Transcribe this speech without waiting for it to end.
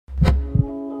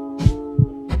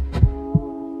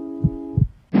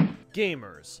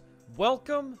Gamers,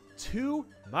 welcome to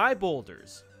my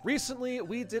boulders. Recently,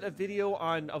 we did a video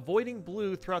on avoiding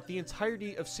blue throughout the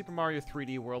entirety of Super Mario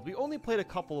 3D World. We only played a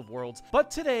couple of worlds,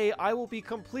 but today I will be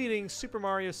completing Super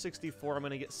Mario 64. I'm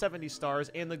going to get 70 stars,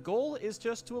 and the goal is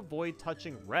just to avoid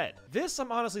touching red. This I'm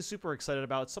honestly super excited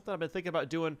about. It's something I've been thinking about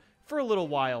doing for a little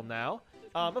while now.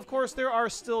 Of course, there are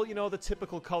still, the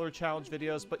typical color challenge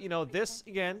videos, but, this,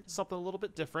 again, something a little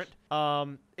bit different.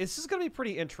 This is going to be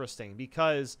pretty interesting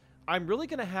because I'm really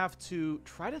going to have to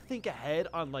try to think ahead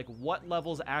on, what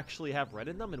levels actually have red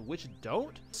in them and which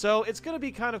don't. So it's going to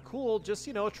be kind of cool just,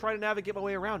 try to navigate my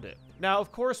way around it. Now,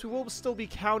 of course, we will still be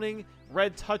counting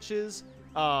red touches.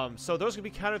 So those are going to be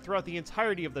counted throughout the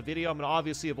entirety of the video. I'm going to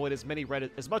obviously avoid as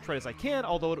much red as I can,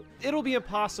 although it'll be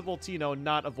impossible to,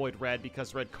 not avoid red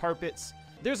because red carpets.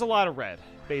 There's a lot of red,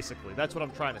 basically. That's what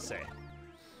I'm trying to say.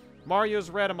 Mario's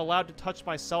red. I'm allowed to touch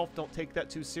myself. Don't take that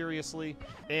too seriously.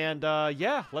 And,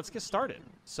 yeah, let's get started.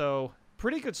 So,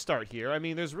 pretty good start here. I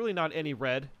mean, there's really not any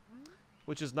red,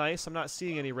 which is nice. I'm not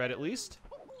seeing any red, at least.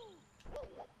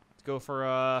 Let's go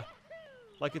for,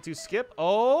 like it to skip.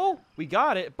 Oh, we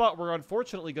got it, but we're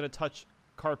unfortunately going to touch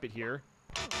carpet here.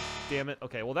 Damn it.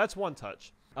 Okay, well, that's one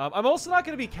touch. I'm also not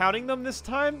going to be counting them this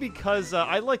time because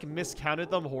I,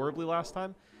 miscounted them horribly last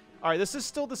time. All right, this is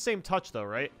still the same touch, though,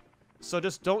 right? So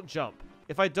just don't jump.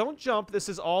 If I don't jump, this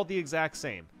is all the exact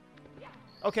same.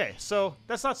 Okay, so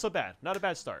that's not so bad. Not a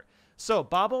bad start. So,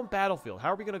 Bob-omb Battlefield.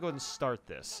 How are we going to go ahead and start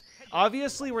this?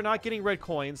 Obviously, we're not getting red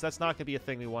coins. That's not going to be a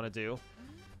thing we want to do.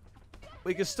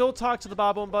 We can still talk to the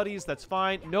Bob-omb buddies. That's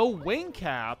fine. No wing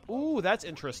cap. Ooh, that's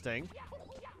interesting.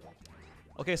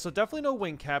 Okay, so definitely no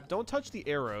wing cap. Don't touch the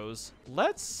arrows.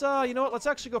 Let's, you know what? Let's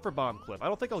actually go for bomb clip. I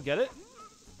don't think I'll get it.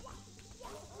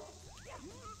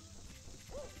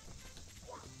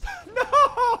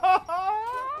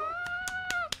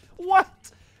 What?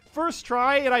 First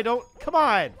try and I don't... Come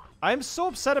on. I'm so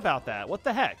upset about that. What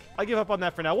the heck? I give up on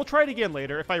that for now. We'll try it again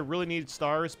later if I really need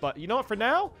stars. But you know what? For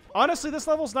now, honestly, this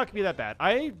level's not going to be that bad.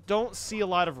 I don't see a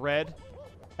lot of red,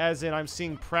 as in I'm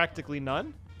seeing practically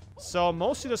none. So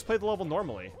mostly just play the level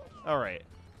normally. All right.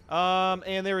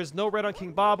 And there is no red on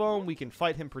King Bob-omb. We can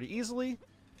fight him pretty easily.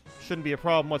 Shouldn't be a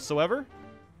problem whatsoever.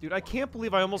 Dude, I can't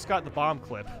believe I almost got the bomb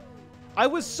clip. I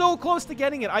was so close to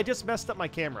getting it. I just messed up my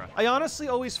camera. I honestly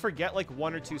always forget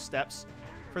one or two steps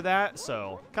for that,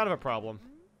 so kind of a problem.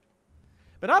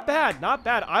 But not bad, not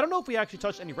bad. I don't know if we actually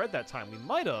touched any red that time. We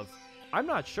might have. I'm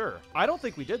not sure. I don't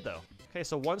think we did, though. Okay,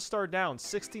 so 1 star down.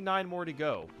 69 more to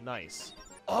go. Nice.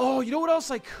 Oh, you know what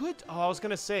else I could? Oh, I was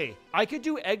going to say, I could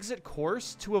do exit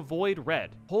course to avoid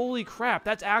red. Holy crap,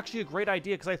 that's actually a great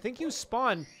idea, because I think you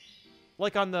spawn,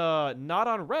 on the not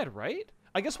on red, right?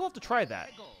 I guess we'll have to try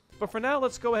that. But for now,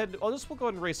 let's go ahead. We'll go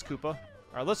ahead and race Koopa. All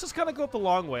right, let's just kind of go up the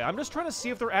long way. I'm just trying to see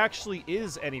if there actually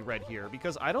is any red here,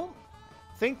 because I don't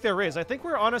think there is. I think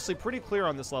we're honestly pretty clear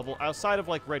on this level, outside of,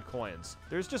 red coins.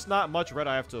 There's just not much red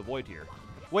I have to avoid here.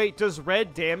 Wait, does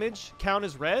red damage count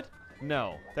as red?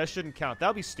 No, that shouldn't count. That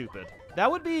would be stupid. That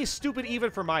would be stupid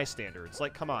even for my standards.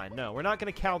 Come on. No, we're not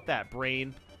going to count that,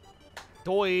 brain.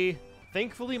 Doi.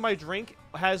 Thankfully, my drink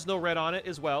has no red on it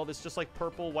as well. It's just,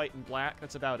 purple, white, and black.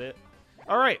 That's about it.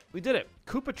 All right, we did it.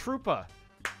 Koopa Troopa.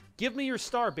 Give me your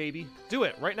star, baby. Do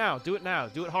it right now. Do it now.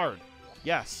 Do it hard.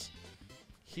 Yes.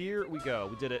 Here we go.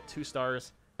 We did it. 2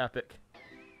 stars. Epic.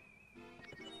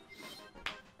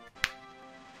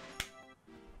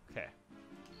 Okay.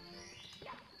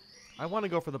 I want to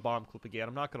go for the bomb clip again.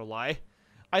 I'm not going to lie.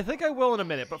 I think I will in a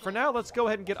minute, but for now, let's go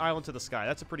ahead and get Island to the Sky.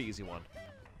 That's a pretty easy one.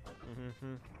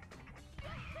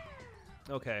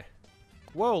 Okay.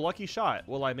 Whoa, lucky shot.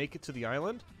 Will I make it to the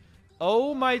island?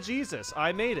 Oh my Jesus,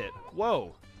 I made it.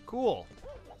 Whoa, cool.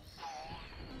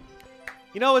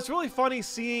 It's really funny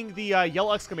seeing the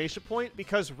yellow exclamation point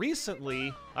because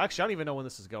recently, actually I don't even know when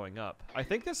this is going up. I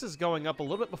think this is going up a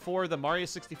little bit before the Mario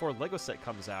 64 Lego set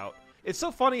comes out. It's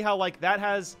so funny how that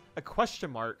has a question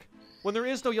mark when there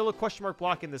is no yellow question mark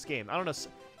block in this game. I don't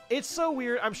know. It's so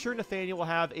weird. I'm sure Nathaniel will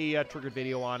have a triggered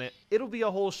video on it. It'll be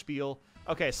a whole spiel.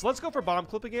 Okay, so let's go for bomb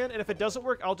clip again, and if it doesn't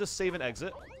work, I'll just save and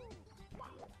exit.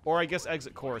 Or I guess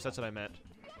exit course. That's what I meant.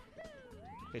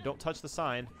 Okay, don't touch the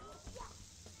sign.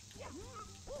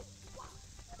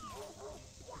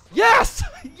 Yes!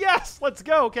 Yes! Let's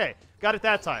go. Okay, got it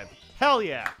that time. Hell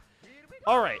yeah.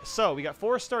 All right, so we got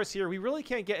 4 stars here. We really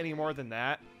can't get any more than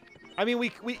that. I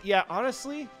mean, yeah,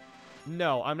 honestly,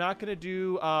 no. I'm not going to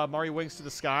do Mario Wings to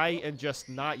the Sky and just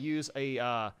not use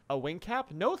a wing cap.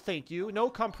 No, thank you. No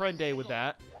comprende with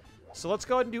that. So let's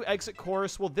go ahead and do exit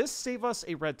course. Will this save us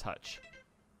a red touch?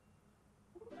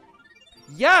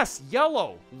 Yes,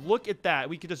 yellow. Look at that.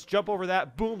 We could just jump over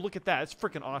that. Boom, look at that. It's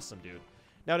freaking awesome, dude.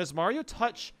 Now, does Mario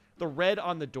touch the red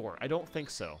on the door? I don't think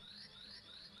so.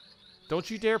 Don't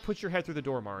you dare put your head through the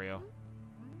door, Mario.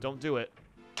 Don't do it.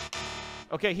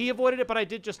 Okay, he avoided it, but I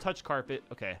did just touch carpet.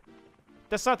 Okay.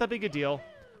 That's not that big a deal.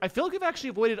 I feel like we've actually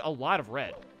avoided a lot of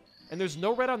red. And there's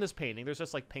no red on this painting. There's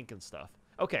just, like, pink and stuff.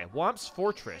 Okay, Womp's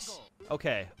Fortress.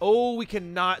 Okay. Oh, we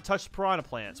cannot touch piranha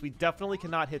plants. We definitely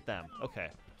cannot hit them. Okay.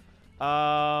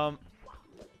 I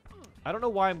don't know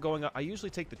why I'm going up. I usually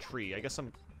take the tree. I guess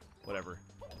I'm... Whatever.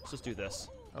 Let's just do this.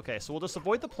 Okay, so we'll just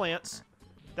avoid the plants.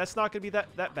 That's not going to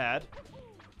be that bad.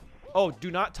 Oh,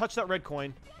 do not touch that red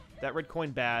coin. That red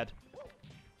coin bad.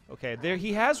 Okay, there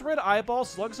he has red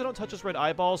eyeballs. As long as I don't touch his red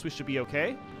eyeballs, we should be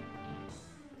okay.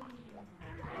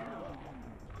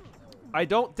 I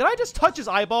don't... Did I just touch his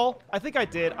eyeball? I think I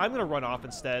did. I'm going to run off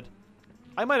instead.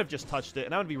 I might have just touched it,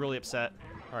 and I would be really upset.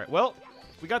 All right, well,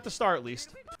 we got the star at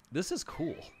least. This is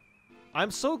cool.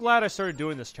 I'm so glad I started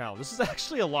doing this challenge. This is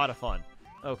actually a lot of fun.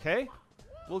 Okay.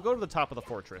 We'll go to the top of the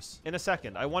fortress in a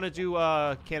second. I want to do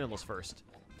cannonless first.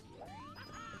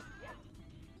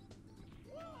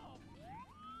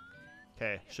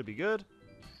 Okay, should be good.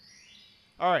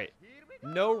 All right.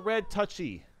 No red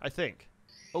touchy, I think.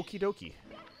 Okie dokie.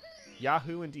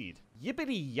 Yahoo indeed.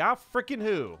 Yippity ya frickin'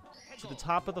 who. To the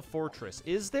top of the fortress.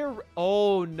 Is there...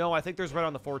 Oh, no. I think there's red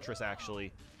on the fortress,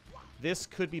 actually. This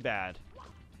could be bad.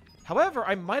 However,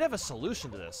 I might have a solution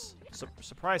to this.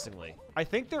 Surprisingly. I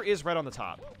think there is red on the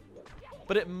top.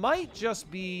 But it might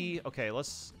just be... Okay,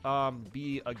 let's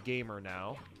be a gamer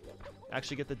now.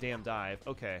 Actually get the damn dive.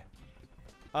 Okay.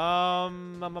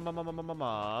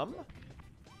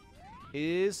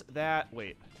 Is that...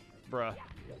 Wait. Bruh.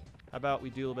 How about we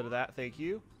do a little bit of that? Thank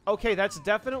you. Okay, that's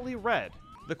definitely red.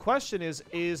 The question is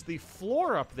the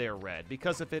floor up there red?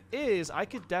 Because if it is, I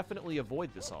could definitely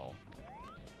avoid this all.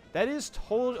 That is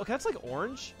totally... Okay, that's like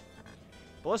orange.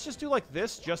 But let's just do like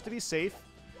this, just to be safe.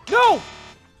 No!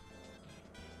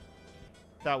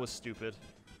 That was stupid.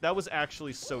 That was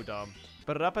actually so dumb.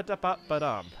 All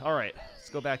right, let's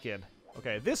go back in.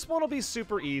 Okay, this one will be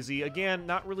super easy. Again,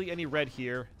 not really any red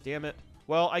here. Damn it.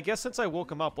 Well, I guess since I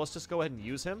woke him up, let's just go ahead and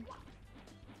use him.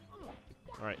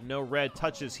 All right, no red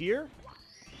touches here.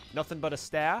 Nothing but a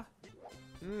staff.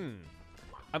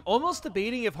 I'm almost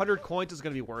debating if 100 coins is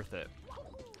going to be worth it.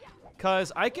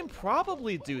 Because I can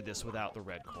probably do this without the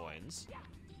red coins.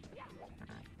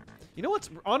 You know what's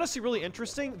honestly really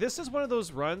interesting? This is one of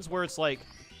those runs where it's like,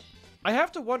 I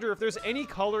have to wonder if there's any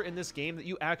color in this game that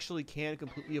you actually can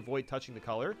completely avoid touching the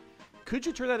color. Could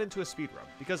you turn that into a speedrun?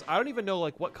 Because I don't even know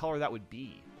like what color that would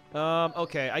be.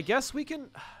 Okay, I guess we can...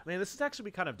 Man, this is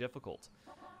actually kind of difficult.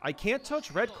 I can't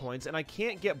touch red coins, and I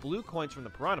can't get blue coins from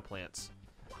the piranha plants.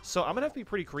 So I'm going to have to be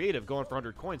pretty creative going for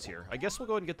 100 coins here. I guess we'll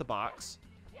go ahead and get the box.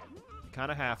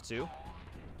 Kind of have to.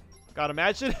 God,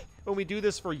 imagine when we do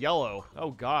this for yellow.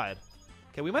 Oh, God.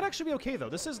 Okay, we might actually be okay, though.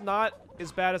 This is not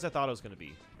as bad as I thought it was going to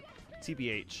be.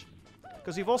 TBH.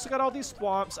 Because we've also got all these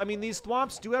thwomps. I mean, these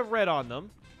thwomps do have red on them.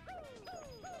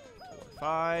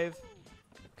 5.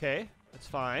 Okay, that's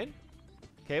fine.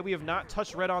 Okay, we have not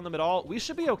touched red on them at all. We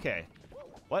should be okay.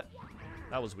 What?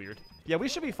 That was weird. Yeah, we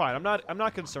should be fine. I'm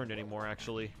not concerned anymore,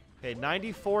 actually. Okay,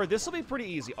 94. This will be pretty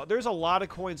easy. There's a lot of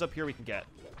coins up here we can get.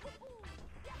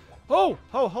 Oh,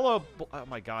 hello. Oh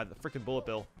my God, the freaking bullet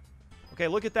bill. Okay,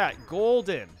 look at that.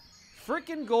 Golden.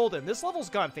 Freaking golden. This level's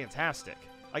gone fantastic.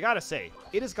 I gotta say,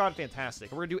 it has gone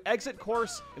fantastic. We're gonna do exit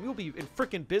course, and we'll be in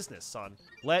freaking business, son.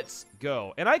 Let's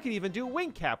go. And I can even do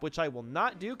wing cap, which I will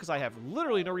not do because I have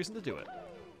literally no reason to do it.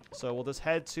 So we'll just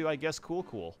head to, I guess, Cool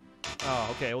Cool. Oh,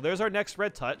 okay. Well, there's our next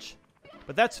red touch.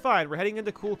 But that's fine. We're heading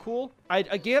into Cool Cool.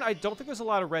 Again, I don't think there's a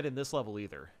lot of red in this level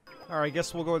either. All right, I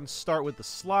guess we'll go ahead and start with the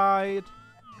slide.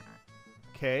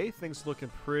 Okay, things looking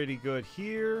pretty good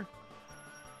here.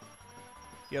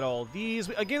 Get all these.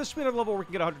 Again, this should be another level where we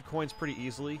can get 100 coins pretty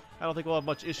easily. I don't think we'll have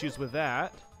much issues with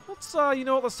that. Let's, you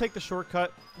know what? Let's take the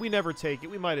shortcut. We never take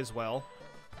it. We might as well.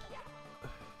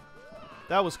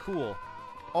 That was cool.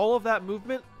 All of that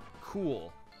movement,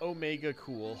 cool. Omega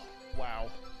cool. Wow.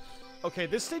 Okay,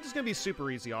 this stage is going to be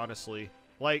super easy, honestly.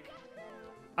 Like,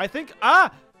 I think...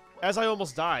 Ah! As I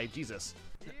almost died. Jesus.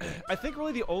 I think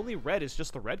really the only red is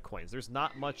just the red coins. There's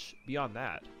not much beyond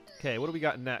that. Okay, what do we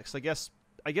got next? I guess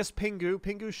Pingu.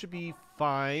 Pingu should be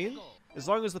fine. As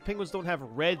long as the penguins don't have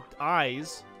red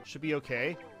eyes, should be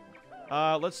okay.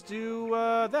 Let's do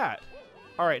that.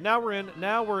 All right, now we're in.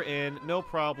 Now we're in. No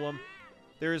problem.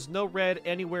 There is no red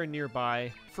anywhere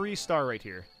nearby. Free star right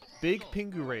here. Big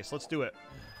Pingu race. Let's do it.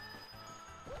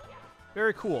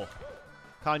 Very cool.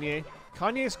 Kanye.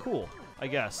 Kanye's cool, I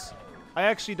guess. I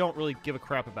actually don't really give a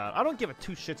crap about it. I don't give a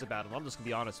two shits about him. I'm just going to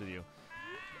be honest with you.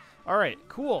 All right,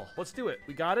 cool. Let's do it.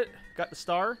 We got it. Got the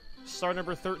star. Star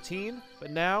number 13.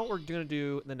 But now we're going to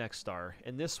do the next star.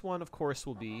 And this one, of course,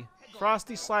 will be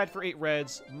Frosty Slide for 8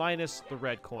 reds minus the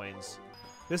red coins.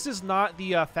 This is not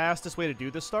the fastest way to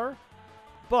do this star.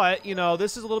 But, you know,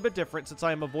 this is a little bit different since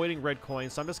I'm avoiding red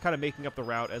coins. So I'm just kind of making up the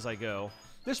route as I go.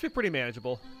 This should be pretty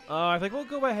manageable. I think we'll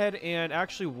go ahead and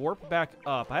actually warp back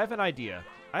up. I have an idea.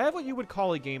 I have what you would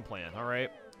call a game plan, all right?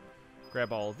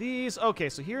 Grab all of these. Okay,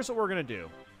 so here's what we're going to do.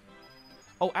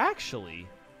 Oh, actually.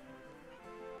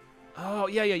 Oh,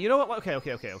 yeah. You know what?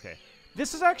 Okay.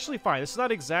 This is actually fine. This is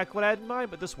not exactly what I had in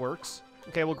mind, but this works.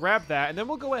 Okay, we'll grab that, and then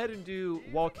we'll go ahead and do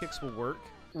wall kicks will work.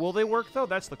 Will they work, though?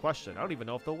 That's the question. I don't even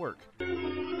know if they'll work.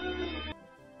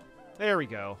 There we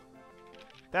go.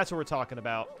 That's what we're talking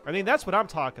about. I mean, that's what I'm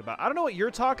talking about. I don't know what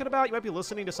you're talking about. You might be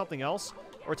listening to something else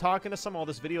or talking to someone while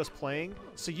this video is playing.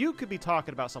 So you could be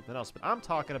talking about something else, but I'm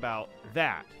talking about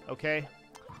that, okay?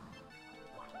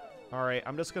 All right,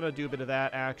 I'm just going to do a bit of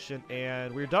that action,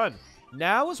 and we're done.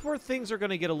 Now is where things are going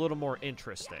to get a little more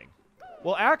interesting.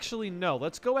 Well, actually, no.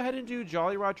 Let's go ahead and do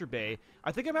Jolly Roger Bay.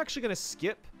 I think I'm actually going to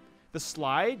skip the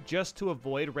slide just to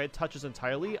avoid red touches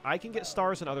entirely. I can get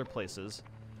stars in other places.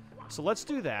 So let's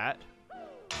do that.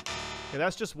 Okay,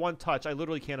 that's just one touch. I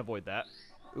literally can't avoid that.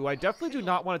 Ooh, I definitely do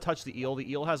not want to touch the eel. The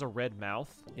eel has a red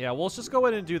mouth. Yeah, well, let's just go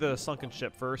ahead and do the sunken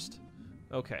ship first.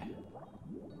 Okay.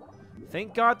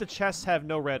 Thank God the chests have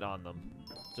no red on them.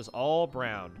 Just all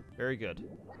brown. Very good.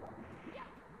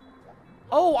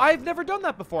 Oh, I've never done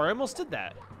that before. I almost did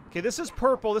that. Okay, this is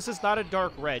purple. This is not a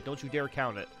dark red. Don't you dare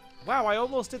count it. Wow, I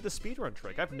almost did the speedrun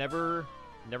trick. I've never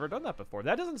done that before.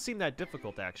 That doesn't seem that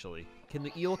difficult, actually. Can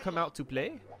the eel come out to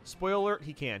play? Spoiler alert,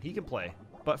 he can. He can play.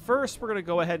 But first, we're going to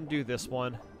go ahead and do this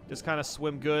one. Just kind of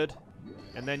swim good,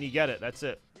 and then you get it. That's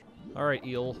it. All right,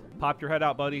 eel. Pop your head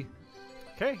out, buddy.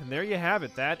 Okay, and there you have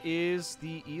it. That is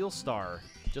the eel star.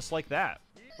 Just like that.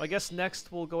 I guess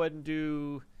next we'll go ahead and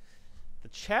do the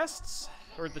chests,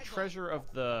 or the treasure of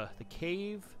the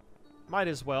cave. Might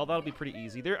as well. That'll be pretty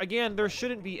easy. There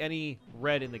shouldn't be any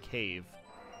red in the cave.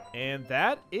 And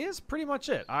that is pretty much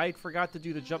it. I forgot to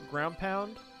do the jump ground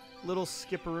pound. Little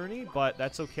skipperoonie, but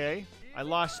that's okay. I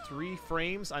lost 3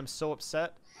 frames. I'm so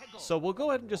upset. So we'll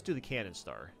go ahead and just do the cannon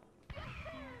star.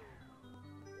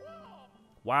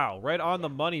 Wow, right on the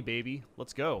money, baby.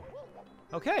 Let's go.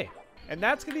 Okay. And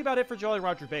that's going to be about it for Jolly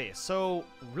Roger Bay. So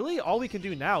really all we can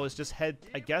do now is just head,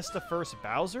 I guess, to first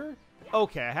Bowser.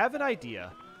 Okay, I have an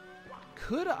idea.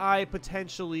 Could I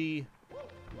potentially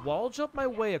wall jump my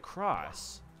way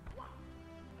across?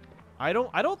 I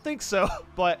don't think so,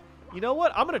 but you know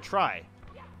what? I'm going to try.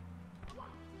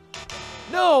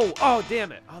 No! Oh,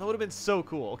 damn it. Oh, that would have been so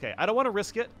cool. Okay, I don't want to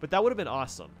risk it, but that would have been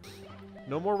awesome.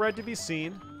 No more red to be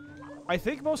seen. I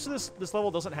think most of this level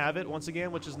doesn't have it, once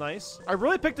again, which is nice. I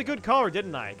really picked a good color,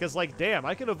 didn't I? Because, like, damn,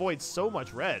 I can avoid so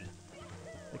much red.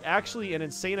 Like, actually, an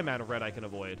insane amount of red I can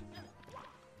avoid.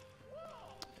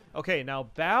 Okay, now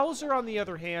Bowser, on the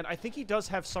other hand, I think he does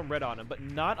have some red on him, but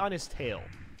not on his tail.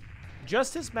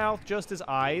 Just his mouth, just his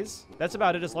eyes. That's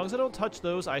about it. As long as I don't touch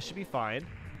those, I should be fine.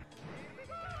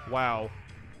 Wow.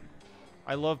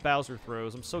 I love Bowser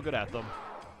throws. I'm so good at them.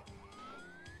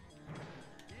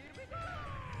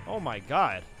 Oh my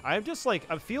god. I'm just like,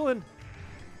 I'm feeling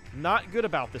not good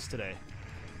about this today.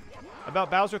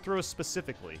 About Bowser throws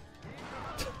specifically.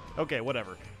 Okay,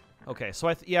 whatever. Okay,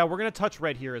 so yeah, we're going to touch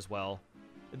red here as well.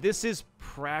 This is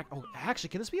oh, actually,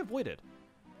 can this be avoided?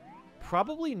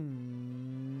 Probably.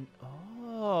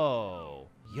 Oh.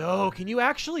 Yo, can you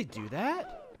actually do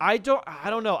that? I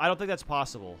don't know. I don't think that's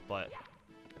possible, but.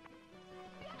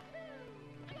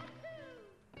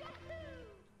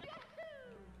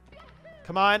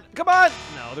 Come on. Come on!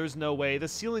 No, there's no way. The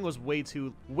ceiling was way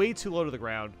too low to the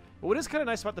ground. But what is kind of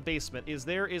nice about the basement is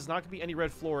there is not going to be any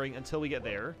red flooring until we get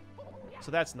there.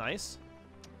 So that's nice.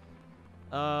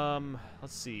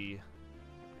 Let's see.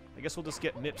 I guess we'll just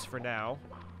get MIPS for now.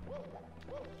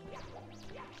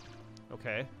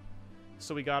 Okay.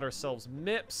 So we got ourselves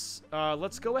MIPS.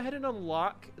 Let's go ahead and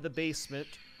unlock the basement.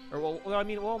 Or, well, I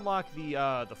mean, we'll unlock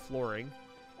the flooring.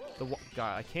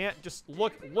 God, I can't just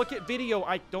look at video.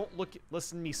 I don't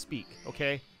listen to me speak,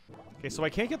 okay? Okay, so I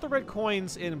can't get the red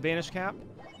coins in Vanish Cap,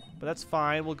 but that's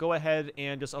fine. We'll go ahead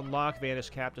and just unlock Vanish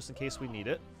Cap just in case we need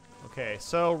it. Okay,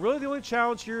 so really the only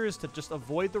challenge here is to just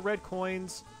avoid the red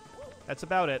coins. That's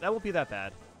about it. That won't be that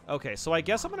bad. Okay, so I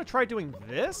guess I'm going to try doing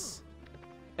this.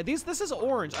 And this is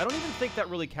orange. I don't even think that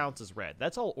really counts as red.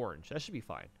 That's all orange. That should be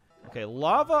fine. Okay,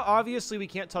 lava. Obviously, we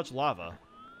can't touch lava.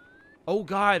 Oh,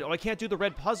 God. Oh, I can't do the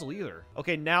red puzzle either.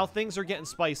 Okay, now things are getting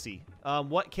spicy.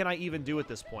 What can I even do at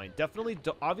this point? Definitely,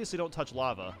 obviously don't touch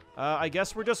lava. I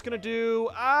guess we're just gonna do,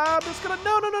 I'm just gonna,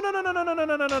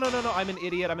 no, I'm an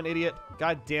idiot, I'm an idiot.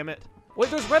 God damn it. Wait,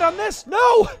 there's red on this,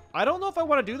 no! I don't know if I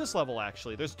want to do this level,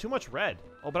 actually. There's too much red.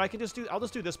 Oh, but I can just do, I'll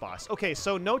just do this boss. Okay,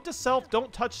 so note to self,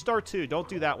 don't touch star 2. Don't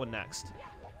do that one next.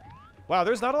 Wow,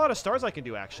 there's not a lot of stars I can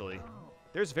do, actually.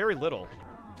 There's very little.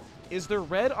 Is there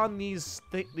red on these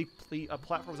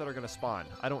platforms that are gonna spawn?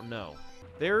 I don't know.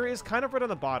 There is kind of red on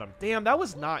the bottom. Damn, that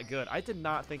was not good. I did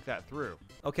not think that through.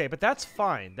 Okay, but that's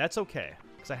fine. That's okay.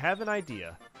 Because I have an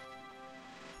idea.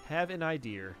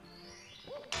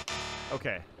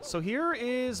 Okay, so here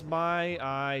is my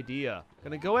idea.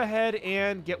 Gonna go ahead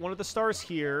and get one of the stars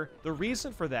here. The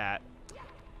reason for that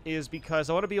is because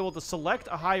I want to be able to select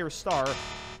a higher star.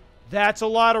 That's a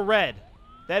lot of red.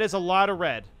 That is a lot of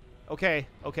red. Okay,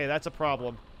 okay, that's a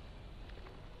problem.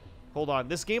 Hold on.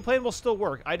 This game plan will still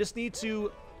work. I just need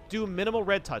to do minimal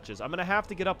red touches. I'm going to have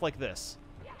to get up like this.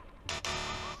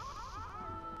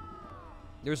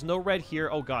 There's no red here.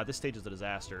 Oh, God, this stage is a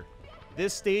disaster.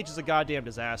 This stage is a goddamn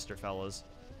disaster, fellas.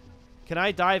 Can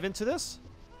I dive into this?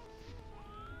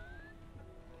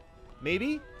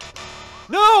 Maybe?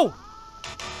 No!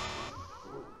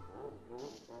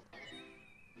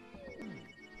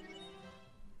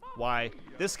 Why?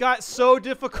 This got so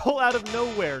difficult out of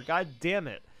nowhere. God damn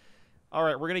it. All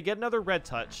right, we're going to get another red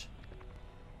touch.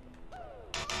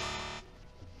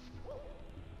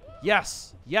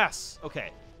 Yes. Yes. Okay.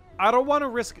 I don't want to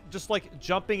risk just, like,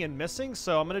 jumping and missing,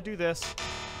 so I'm going to do this.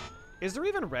 Is there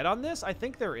even red on this? I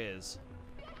think there is.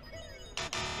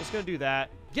 Just going to do that.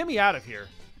 Get me out of here.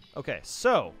 Okay,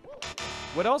 so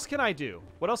what else can I do?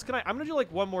 What else can I'm going to do,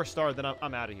 like, one more star, then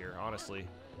I'm out of here, honestly.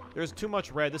 There's too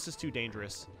much red. This is too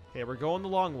dangerous. Okay, we're going the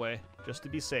long way, just to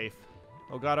be safe.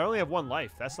 Oh, God, I only have 1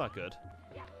 life. That's not good.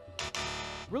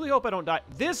 Really hope I don't die.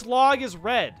 This log is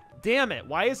red. Damn it.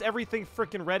 Why is everything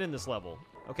freaking red in this level?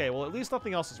 Okay, well, at least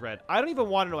nothing else is red. I don't even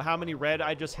want to know how many red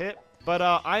I just hit, but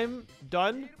I'm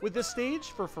done with this stage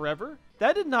for forever.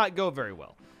 That did not go very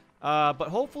well. But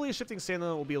hopefully Shifting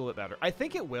Sandland will be a little bit better. I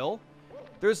think it will.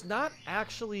 There's not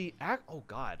actually... oh,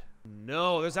 God.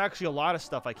 No, there's actually a lot of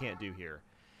stuff I can't do here.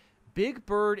 Big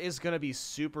Bird is going to be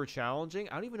super challenging.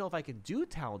 I don't even know if I can do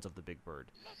Talons of the Big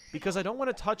Bird because I don't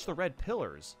want to touch the red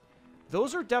pillars.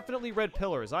 Those are definitely red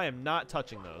pillars. I am not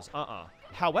touching those.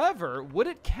 However, would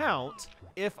it count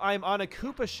if I'm on a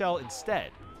Koopa shell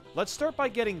instead? Let's start by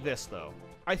getting this, though.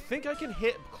 I think I can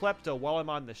hit Klepto while I'm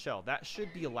on the shell. That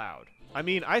should be allowed. I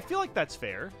mean, I feel like that's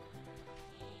fair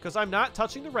because I'm not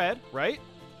touching the red, right?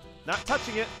 Not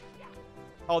touching it.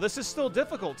 Oh, this is still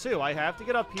difficult, too. I have to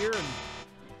get up here and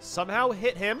somehow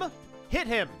hit him. Hit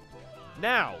him.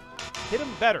 Now. Hit him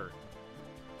better.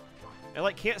 And,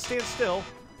 like, can't stand still.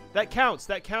 That counts.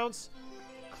 That counts.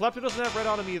 Klepto doesn't have red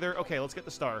on him either. Okay, let's get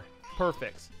the star.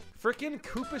 Perfect. Frickin'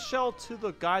 Koopa shell to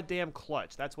the goddamn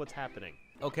clutch. That's what's happening.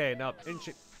 Okay, now,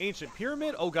 ancient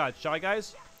pyramid. Oh, God. Shy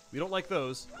Guys. We don't like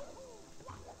those.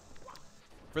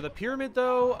 For the pyramid,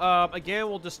 though, again,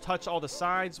 we'll just touch all the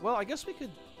sides. Well, I guess we could...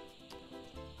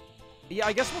 Yeah,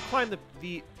 I guess we'll climb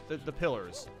the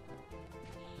pillars.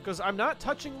 Because I'm not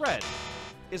touching red.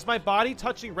 Is my body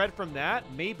touching red from that?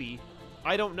 Maybe.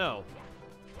 I don't know.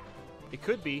 It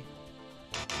could be.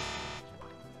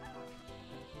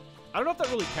 I don't know if that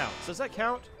really counts. Does that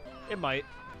count? It might.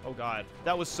 Oh, God.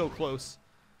 That was so close.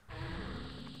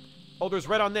 Oh, there's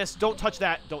red on this. Don't touch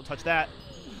that. Don't touch that.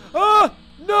 Ah!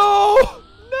 No!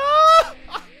 No!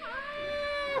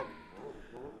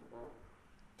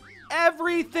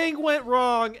 Everything went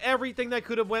wrong. Everything that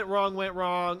could have went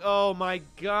wrong. Oh, my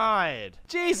God.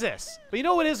 Jesus. But you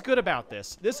know what is good about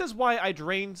this? This is why I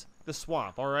drained the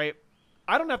swamp, all right?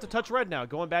 I don't have to touch red now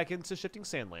going back into Shifting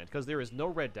Sandland because there is no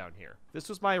red down here. This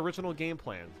was my original game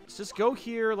plan. Let's just go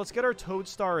here. Let's get our Toad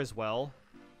Star as well.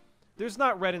 There's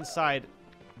not red inside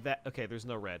that. Okay, there's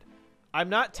no red. I'm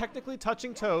not technically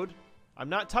touching Toad. I'm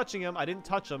not touching him. I didn't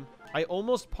touch him. I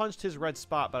almost punched his red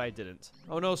spot, but I didn't.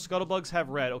 Oh, no. Scuttlebugs have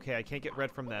red. Okay, I can't get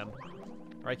red from them.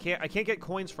 Or I can't get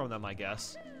coins from them, I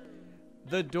guess.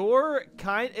 The door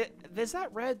is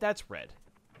that red? That's red.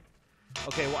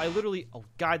 Okay, well, I literally... Oh,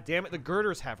 God damn it. The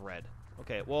girders have red.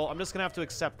 Okay, well, I'm just going to have to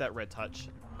accept that red touch.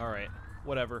 All right,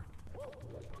 whatever.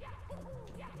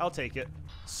 I'll take it.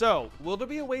 So, will there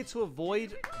be a way to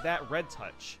avoid that red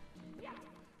touch?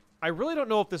 I really don't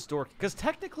know if this door... Because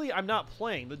technically, I'm not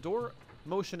playing. The door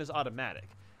motion is automatic.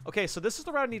 Okay, so this is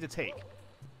the route I need to take.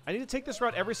 I need to take this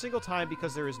route every single time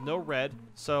because there is no red.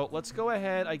 So, let's go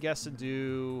ahead, I guess, and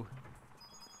do...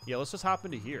 Yeah, let's just hop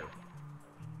into here.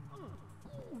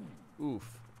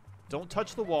 Oof. Don't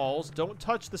touch the walls. Don't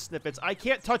touch the snippets. I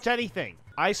can't touch anything.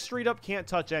 I straight up can't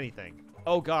touch anything.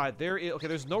 Oh, God. There is... Okay,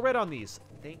 there's no red on these.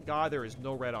 Thank God there is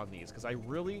no red on these, because I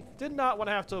really did not want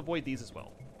to have to avoid these as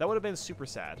well. That would have been super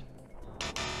sad.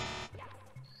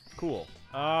 Cool.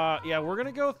 Yeah, we're going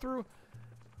to go through...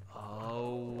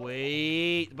 Oh,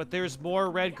 wait. But there's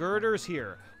more red girders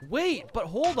here. Wait, but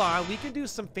hold on. We can do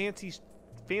some fancy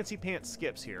pants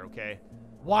skips here, okay?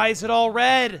 Why is it all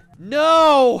red?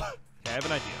 No! Okay, I have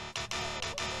an idea.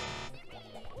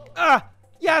 Ah!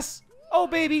 Yes! Oh,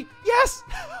 baby! Yes!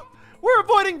 We're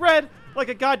avoiding red like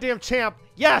a goddamn champ.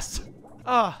 Yes!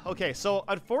 Okay, so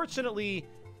unfortunately,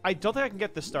 I don't think I can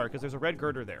get this star because there's a red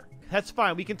girder there. That's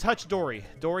fine. We can touch Dory.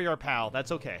 Dory, our pal.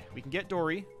 That's okay. We can get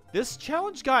Dory. This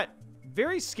challenge got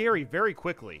very scary very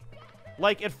quickly.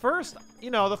 Like, at first,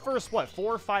 you know, the first, what,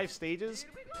 4 or 5 stages?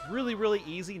 Really, really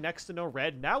easy, next to no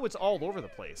red. Now it's all over the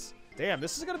place. Damn,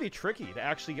 this is going to be tricky to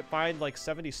actually find, like,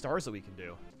 70 stars that we can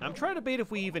do. I'm trying to debate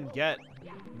if we even get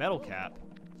Metal Cap.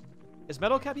 Is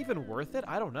Metal Cap even worth it?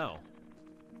 I don't know.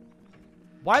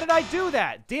 Why did I do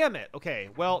that? Damn it. Okay,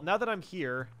 well, now that I'm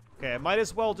here... Okay, I might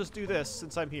as well just do this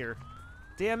since I'm here.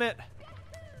 Damn it.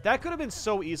 That could have been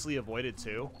so easily avoided,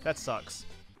 too. That sucks.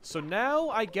 So now,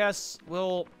 I guess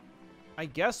we'll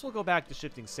go back to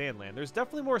Shifting Sandland. There's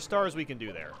definitely more stars we can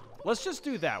do there. Let's just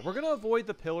do that. We're going to avoid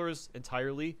the pillars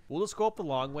entirely. We'll just go up the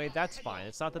long way. That's fine.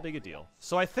 It's not that big a deal.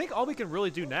 So I think all we can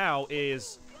really do now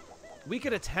is... We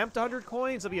could attempt 100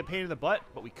 coins. That'd be a pain in the butt,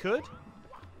 but we could.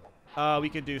 We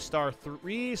can do star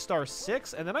 3, star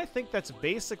 6, and then I think that's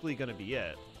basically going to be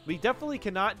it. We definitely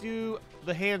cannot do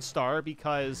the hand star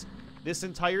because this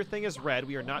entire thing is red.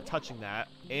 We are not touching that.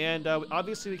 And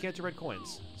obviously we can't do red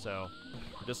coins. So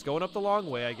we're just going up the long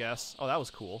way, I guess. Oh, that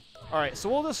was cool. All right, so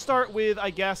we'll just start with,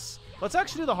 I guess, let's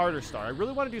actually do the harder star. I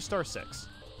really want to do star 6.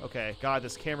 Okay, God,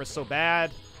 this camera's so bad.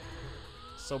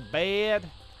 So bad.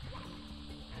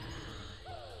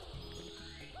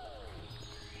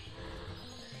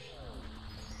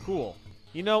 Cool.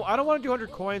 You know, I don't want to do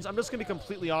 100 coins. I'm just going to be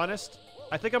completely honest.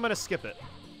 I think I'm going to skip it.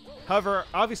 However,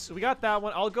 obviously, we got that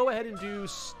one. I'll go ahead and do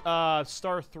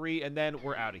star 3, and then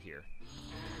we're out of here.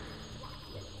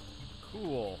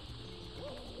 Cool.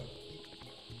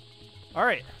 All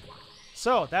right.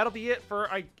 So, that'll be it for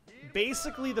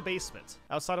basically the basement,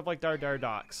 outside of, like, Dar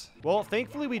Docks. Well,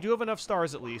 thankfully, we do have enough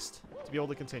stars, at least, to be able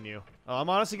to continue. I'm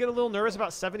honestly getting a little nervous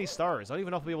about 70 stars. I don't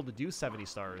even know if I'll be able to do 70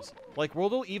 stars. Like, will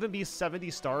there even be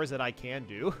 70 stars that I can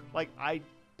do? Like, I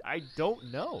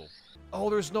don't know. Oh,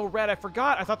 there's no red. I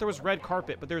forgot. I thought there was red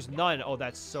carpet, but there's none. Oh,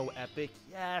 that's so epic.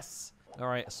 Yes. All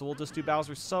right, so we'll just do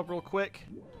Bowser's sub real quick.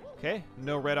 Okay,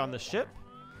 no red on the ship.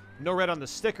 No red on the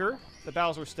sticker, the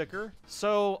Bowser sticker.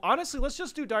 So, honestly, let's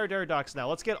just do Dar Docks now.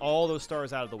 Let's get all those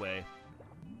stars out of the way.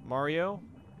 Mario.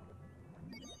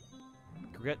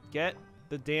 Get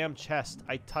the damn chest.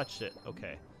 I touched it.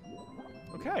 Okay.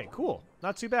 Okay, cool.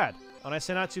 Not too bad. When I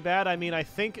say not too bad, I mean I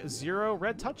think 0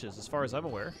 red touches, as far as I'm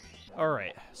aware. All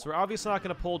right, so we're obviously not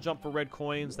going to pull jump for red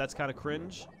coins. That's kind of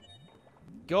cringe.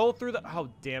 Go through the... Oh,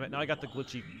 damn it. Now I got the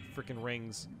glitchy freaking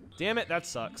rings. Damn it, that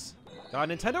sucks. God,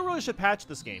 Nintendo really should patch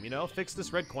this game, you know? Fix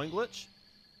this red coin glitch.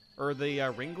 Or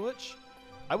the ring glitch.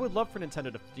 I would love for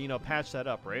Nintendo to, you know, patch that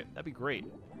up, right? That'd be great.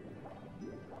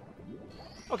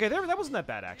 Okay, that wasn't that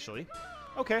bad, actually.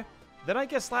 Okay. Then I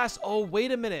guess last... Oh,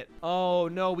 wait a minute. Oh,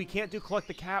 no, we can't do collect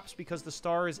the caps because the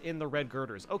star is in the red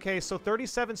girders. Okay, so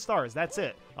 37 stars. That's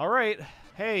it. All right.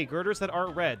 Hey, girders that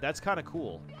aren't red. That's kind of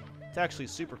cool. It's actually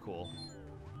super cool.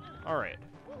 All right.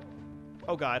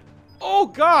 Oh, God. Oh,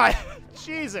 God!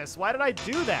 Jesus, why did I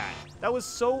do that? That was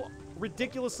so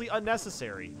ridiculously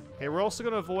unnecessary. Okay, we're also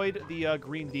going to avoid the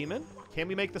green demon. Can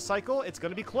we make the cycle? It's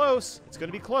going to be close. It's going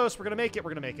to be close. We're going to make it.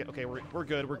 We're going to make it. Okay, we're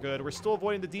good. We're good. We're still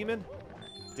avoiding the demon.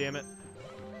 Damn it.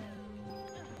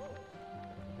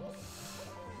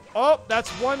 Oh, that's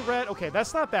 1 red. Okay,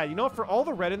 that's not bad. You know what? For all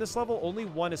the red in this level, only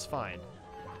 1 is fine.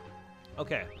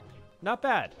 Okay. Not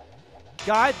bad.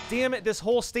 God damn it, this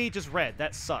whole stage is red.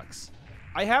 That sucks.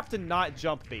 I have to not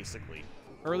jump, basically.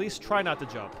 Or at least try not to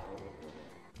jump.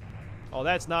 Oh,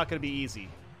 that's not going to be easy.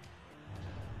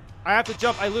 I have to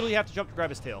jump. I literally have to jump to grab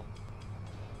his tail.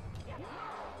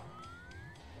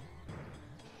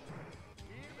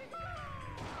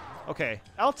 Okay,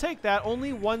 I'll take that.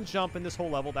 Only 1 jump in this whole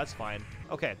level. That's fine.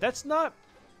 Okay, that's not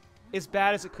as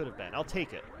bad as it could have been. I'll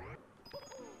take it.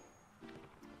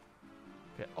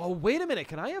 Okay. Oh, wait a minute.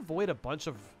 Can I avoid a bunch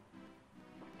of...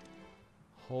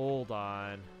 Hold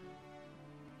on.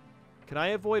 Can I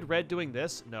avoid red doing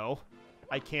this? No,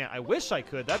 I can't. I wish I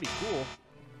could. That'd be cool.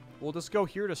 We'll just go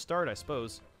here to start, I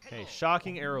suppose. Okay,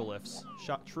 shocking arrow lifts.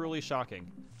 Truly shocking.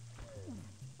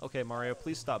 Okay, Mario,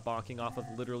 please stop bonking off of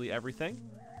literally everything.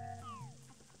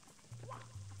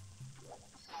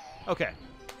 Okay.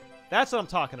 That's what I'm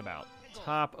talking about.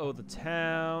 Top of the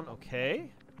town. Okay.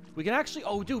 We can actually...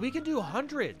 Oh, dude, we can do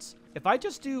hundreds. If I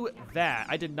just do that,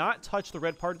 I did not touch the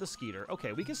red part of the skeeter.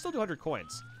 Okay, we can still do 100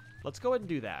 coins. Let's go ahead and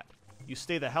do that. You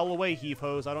stay the hell away, heave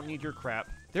hose. I don't need your crap.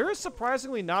 There is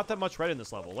surprisingly not that much red in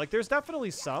this level. Like, there's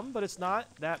definitely some, but it's not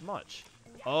that much.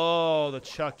 Oh, the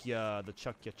chuck ya. The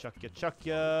chuck ya, chuck ya, chuck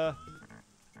ya.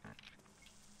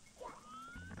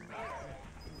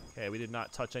 Okay, we did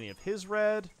not touch any of his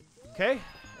red. Okay,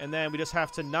 and then we just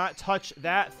have to not touch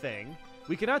that thing.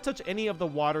 We cannot touch any of the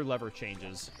water lever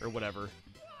changes, or whatever.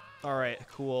 Alright,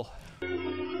 cool.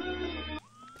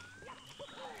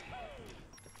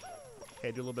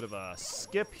 Okay, do a little bit of a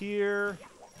skip here.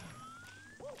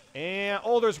 And,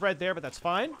 oh, there's red there, but that's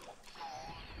fine.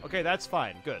 Okay, that's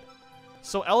fine. Good.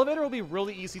 So elevator will be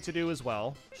really easy to do as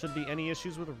well. Shouldn't be any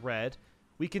issues with red.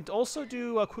 We can also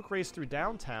do a quick race through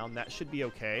downtown. That should be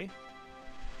okay.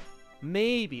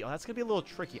 Maybe. Oh, that's going to be a little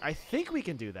tricky. I think we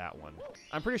can do that one.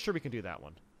 I'm pretty sure we can do that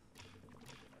one.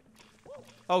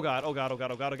 Oh, God. Oh, God. Oh,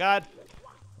 God. Oh, God. Oh, God.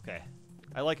 Okay.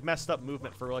 I, like, messed up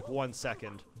movement for, like, 1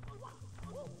 second.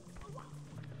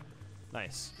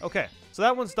 Nice. Okay. So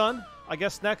that one's done. I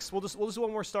guess next we'll just do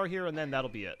one more star here, and then that'll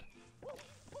be it.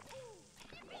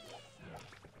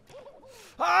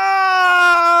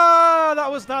 Ah!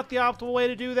 That was not the optimal way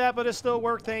to do that, but it still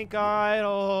worked, thank God.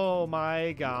 Oh,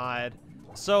 my God.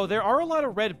 So there are a lot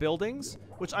of red buildings,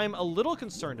 which I'm a little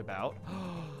concerned about.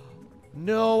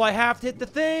 No, I have to hit the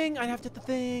thing. I have to hit the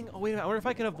thing. Oh, wait a minute. I wonder if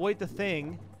I can avoid the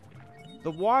thing,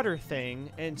 the water thing,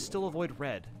 and still avoid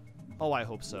red. Oh, I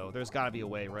hope so. There's got to be a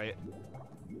way, right?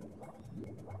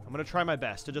 I'm going to try my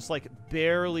best to just, like,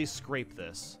 barely scrape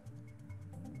this.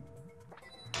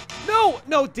 No!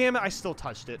 No, damn it. I still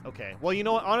touched it. Okay. Well, you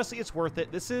know what? Honestly, it's worth it.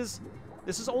 This is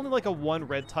only, like, a 1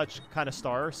 red touch kind of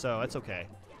star, so it's okay.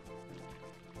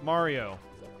 Mario.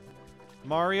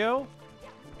 Mario?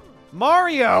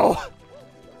 Mario!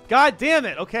 God damn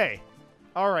it. Okay.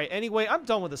 All right. Anyway, I'm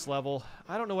done with this level.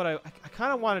 I don't know what I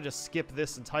kind of want to just skip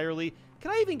this entirely. Can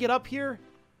I even get up here?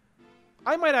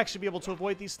 I might actually be able to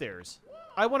avoid these stairs.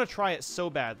 I want to try it so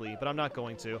badly, but I'm not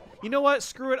going to. You know what?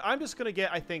 Screw it. I'm just going to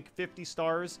get, I think, 50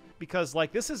 stars because,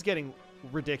 like, this is getting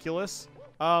ridiculous.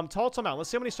 Tall Mountain. Let's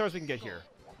see how many stars we can get here.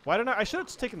 Why don't I should have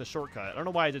just taken the shortcut. I don't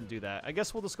know why I didn't do that. I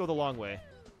guess we'll just go the long way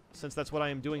since that's what I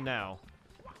am doing now.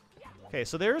 Okay,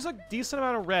 so there's a decent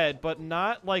amount of red, but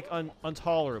not, like,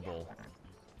 intolerable.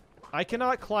 I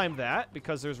cannot climb that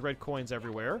because there's red coins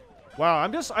everywhere. Wow,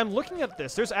 I'm looking at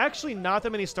this. There's actually not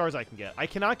that many stars I can get. I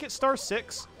cannot get star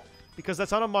 6 because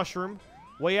that's on a mushroom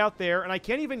way out there, and I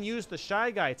can't even use the Shy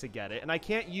Guy to get it, and I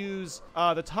can't use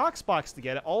the Tox Box to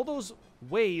get it. All those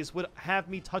ways would have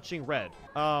me touching red.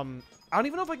 I don't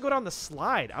even know if I can go down the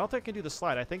slide. I don't think I can do the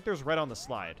slide. I think there's red on the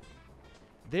slide.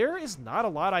 There is not a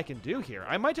lot I can do here.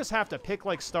 I might just have to pick,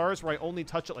 like, stars where I only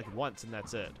touch it, like, once, and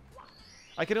that's it.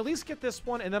 I can at least get this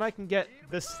one, and then I can get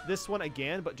this one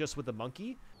again, but just with the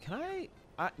monkey. Can I?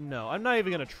 No, I'm not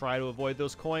even going to try to avoid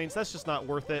those coins. That's just not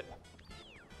worth it.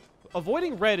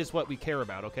 Avoiding red is what we care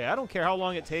about, okay? I don't care how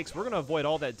long it takes. We're going to avoid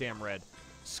all that damn red.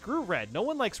 Screw red. No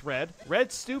one likes red.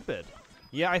 Red's stupid.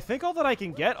 Yeah, I think all that I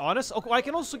can get, honest. Oh, I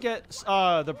can also get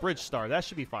the bridge star. That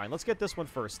should be fine. Let's get this one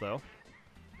first, though.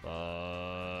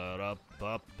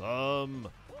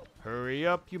 Hurry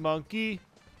up, you monkey.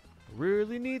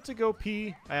 Really need to go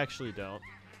pee. I actually don't.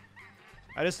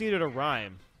 I just needed a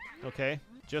rhyme. Okay?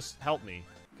 Just help me.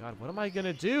 God, what am I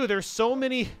gonna do? There's so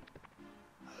many...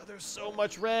 there's so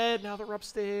much red. Now they're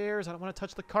upstairs. I don't want to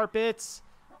touch the carpets.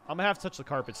 I'm gonna have to touch the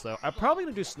carpets, though. I'm probably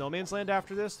gonna do Snowman's Land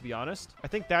after this, to be honest. I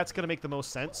think that's gonna make the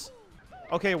most sense.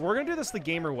 Okay, we're gonna do this the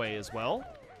gamer way as well.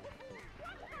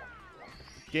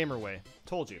 Gamer way.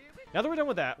 Told you. Now that we're done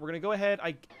with that, we're gonna go ahead...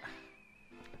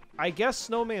 I guess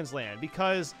Snowman's Land,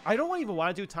 because I don't even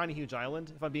want to do Tiny Huge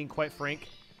Island, if I'm being quite frank.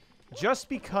 Just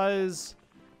because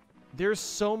there's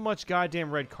so much goddamn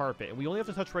red carpet, and we only have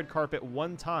to touch red carpet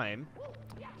one time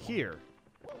here.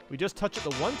 We just touch it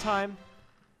the one time,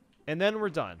 and then we're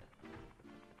done.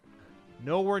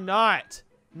 No, we're not.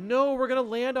 No, we're going to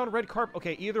land on red carpet.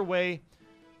 Okay, either way,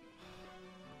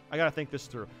 I got to think this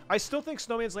through. I still think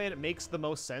Snowman's Land makes the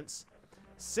most sense.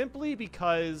 Simply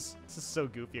because... This is so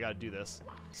goofy, I gotta do this.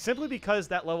 Simply because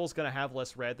that level's gonna have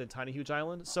less red than Tiny Huge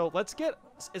Island. So let's get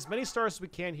as many stars as we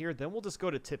can here, then we'll just go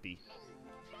to Tippy.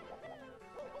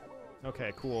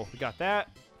 Okay, cool. We got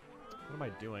that. What am I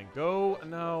doing? Go...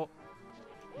 No.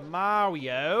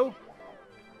 Mario.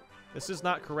 This is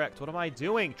not correct. What am I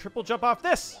doing? Triple jump off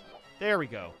this! There we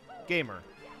go. Gamer.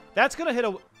 That's gonna hit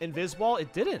a invis wall.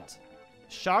 It didn't.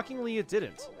 shockingly, it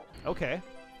didn't. Okay.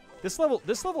 This level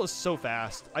is so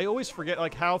fast. I always forget,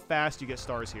 like, how fast you get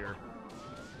stars here.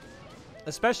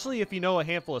 Especially if you know a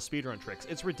handful of speedrun tricks.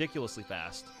 It's ridiculously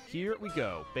fast. Here we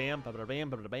go. Bam, ba bam,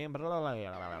 ba bam,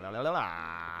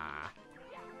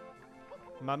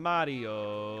 my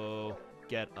Mario.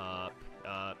 Get up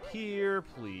here.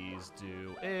 Please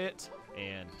do it.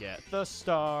 And get the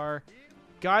star.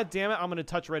 God damn it, I'm going to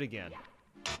touch red again.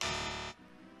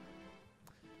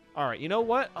 Alright, you know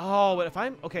what? Oh, but if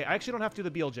I'm... Okay, I actually don't have to do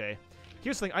the BLJ.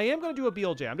 Here's the thing. I am going to do a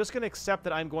BLJ. I'm just going to accept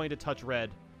that I'm going to touch red.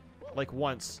 Like,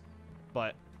 once.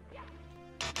 But...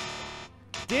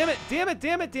 Damn it, damn it,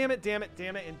 damn it, damn it, damn it,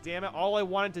 damn it, and damn it. All I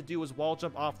wanted to do was wall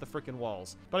jump off the frickin'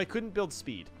 walls. But I couldn't build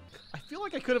speed. I feel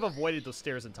like I could have avoided those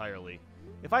stairs entirely.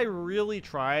 If I really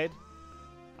tried,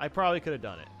 I probably could have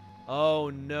done it. Oh,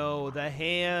 no. The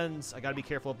hands. I gotta be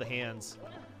careful of the hands.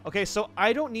 Okay, so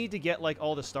I don't need to get, like,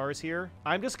 all the stars here.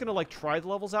 I'm just gonna, like, try the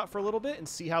levels out for a little bit and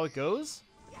see how it goes.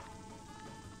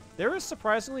 There is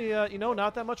surprisingly, you know,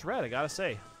 not that much red, I gotta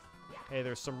say. Hey,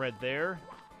 there's some red there.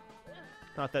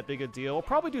 Not that big a deal. We'll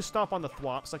probably do Stomp on the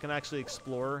Thwomp so I can actually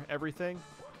explore everything.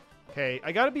 Okay,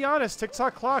 I gotta be honest,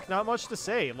 TikTok clock, not much to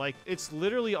say. Like, it's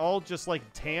literally all just, like,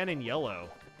 tan and yellow.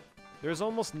 There's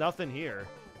almost nothing here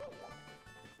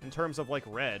in terms of, like,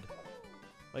 red.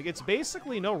 Like, it's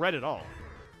basically no red at all.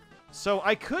 So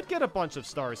I could get a bunch of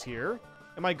stars here.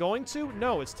 Am I going to?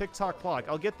 No, it's TikTok clock.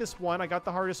 I'll get this one. I got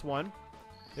the hardest one.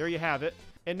 There you have it.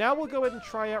 And now we'll go ahead and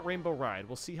try out Rainbow Ride.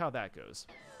 We'll see how that goes.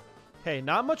 Hey,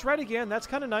 not much red again. That's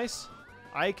kind of nice.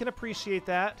 I can appreciate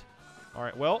that. All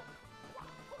right, well,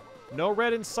 no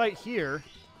red in sight here.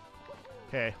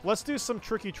 Okay, let's do some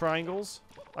tricky triangles,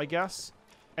 I guess.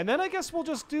 And then I guess we'll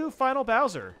just do Final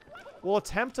Bowser. We'll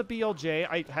attempt a BLJ.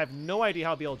 I have no idea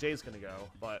how BLJ is going to go,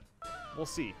 but we'll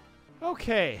see.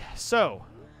 Okay, so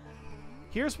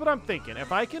here's what I'm thinking.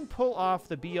 If I can pull off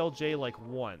the BLJ like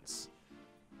once,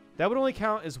 that would only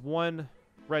count as one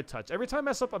red touch. Every time I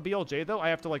mess up a BLJ, though, I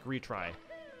have to, like, retry.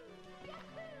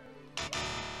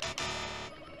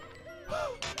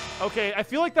 Okay, I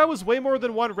feel like that was way more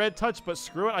than one red touch, but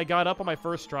screw it. I got up on my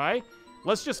first try.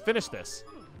 Let's just finish this.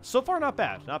 So far, not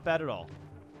bad. Not bad at all.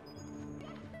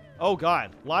 Oh,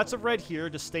 God. Lots of red here.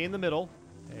 Just stay in the middle.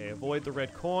 Okay, avoid the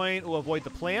red coin. We'll avoid the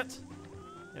plant.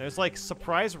 And there's, like,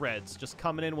 surprise reds just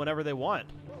coming in whenever they want.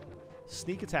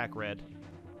 Sneak attack red.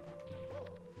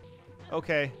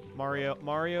 Okay, Mario,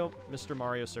 Mr.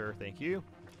 Mario, sir, thank you.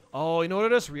 Oh, you know what I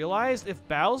just realized? If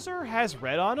Bowser has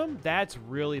red on him, that's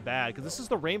really bad, because this is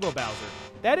the Rainbow Bowser.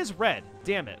 That is red.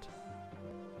 Damn it.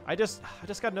 I just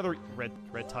got another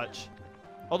red touch.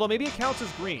 Although maybe it counts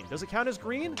as green. Does it count as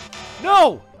green?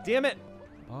 No! Damn it.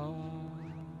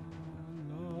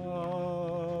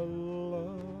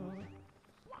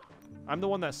 I'm the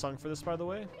one that sung for this, by the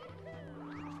way.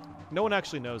 No one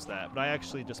actually knows that, but I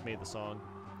actually just made the song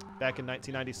back in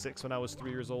 1996 when I was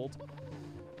 3 years old.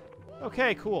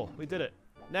 Okay, cool. We did it.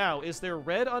 Now, is there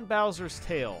red on Bowser's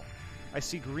tail? I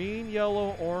see green,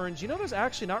 yellow, orange. You know, there's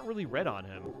actually not really red on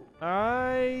him.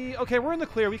 Okay, we're in the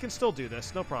clear. We can still do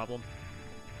this. No problem.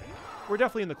 We're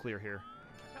definitely in the clear here.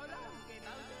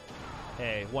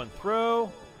 Hey, one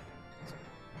throw.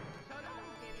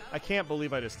 I can't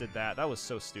believe I just did that. That was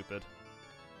so stupid.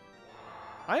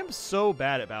 I am so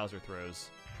bad at Bowser throws.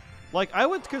 Like, I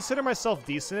would consider myself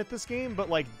decent at this game, but,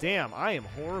 like, damn, I am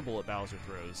horrible at Bowser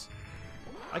throws.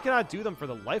 I cannot do them for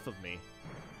the life of me.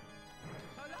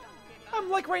 I'm,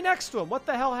 like, right next to him. What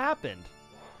the hell happened?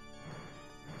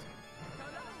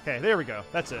 Okay, there we go.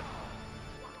 That's it.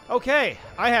 Okay,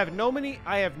 I have no many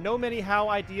how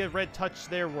idea red touch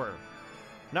there were.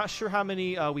 Not sure how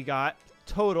many we got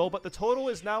total, but the total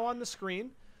is now on the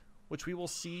screen, which we will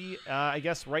see, I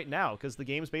guess, right now, because the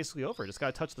game's basically over. Just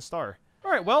gotta touch the star.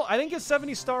 All right, well, I didn't get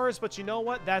 70 stars, but you know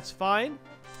what? That's fine.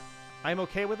 I'm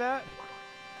okay with that.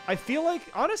 I feel like,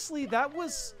 honestly, that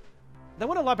went a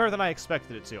lot better than I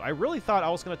expected it to. I really thought I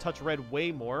was going to touch red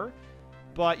way more,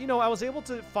 but, you know, I was able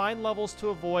to find levels to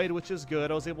avoid, which is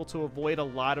good. I was able to avoid a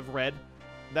lot of red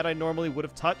that I normally would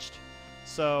have touched.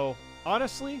 So,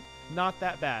 honestly, not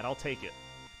that bad. I'll take it.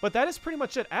 But that is pretty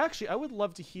much it. Actually, I would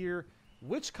love to hear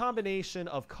which combination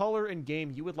of color and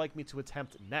game you would like me to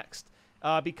attempt next.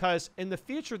 Because in the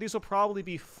future, these will probably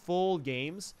be full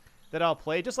games that I'll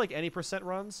play, just like any percent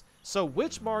runs. So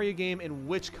which Mario game in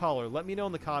which color? Let me know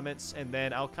in the comments, and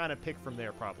then I'll kind of pick from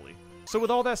there probably. So with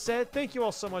all that said, thank you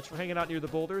all so much for hanging out near the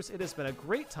boulders. It has been a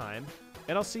great time,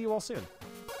 and I'll see you all soon.